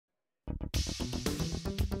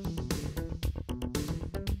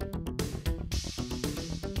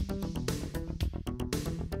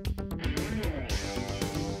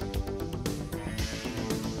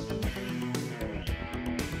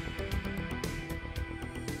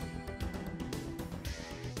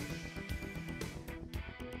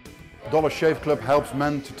Dollar Shave Club helps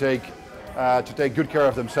men to take good care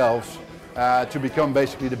of themselves, to become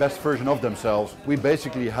basically the best version of themselves. We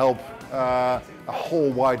basically help a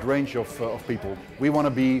whole wide range of people. We want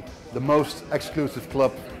to be the most exclusive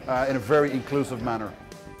club in a very inclusive manner.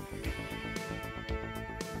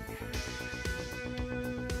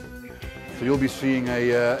 So you'll be seeing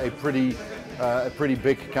a pretty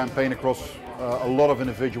big campaign across a lot of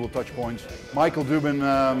individual touch points. Michael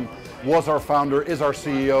Dubin was our founder, is our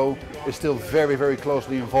CEO, is still very, very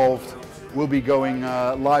closely involved. We'll be going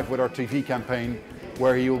live with our TV campaign,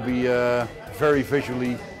 where he will be very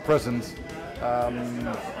visually present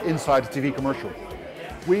inside the TV commercial.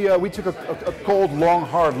 We took a cold, long,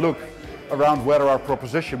 hard look around whether our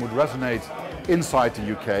proposition would resonate inside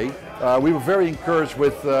the UK. We were very encouraged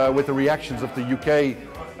with the reactions of the UK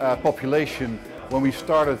population when we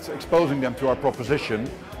started exposing them to our proposition.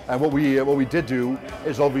 And what we did do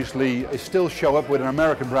is obviously still show up with an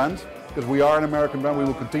American brand, because we are an American brand, we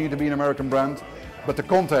will continue to be an American brand, but the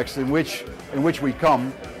context in which we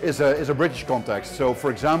come is a British context. So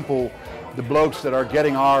for example, the blokes that are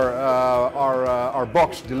getting our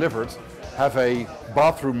box delivered have a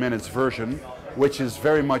bathroom minutes version, which is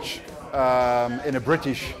very much in a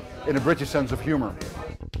British sense of humor.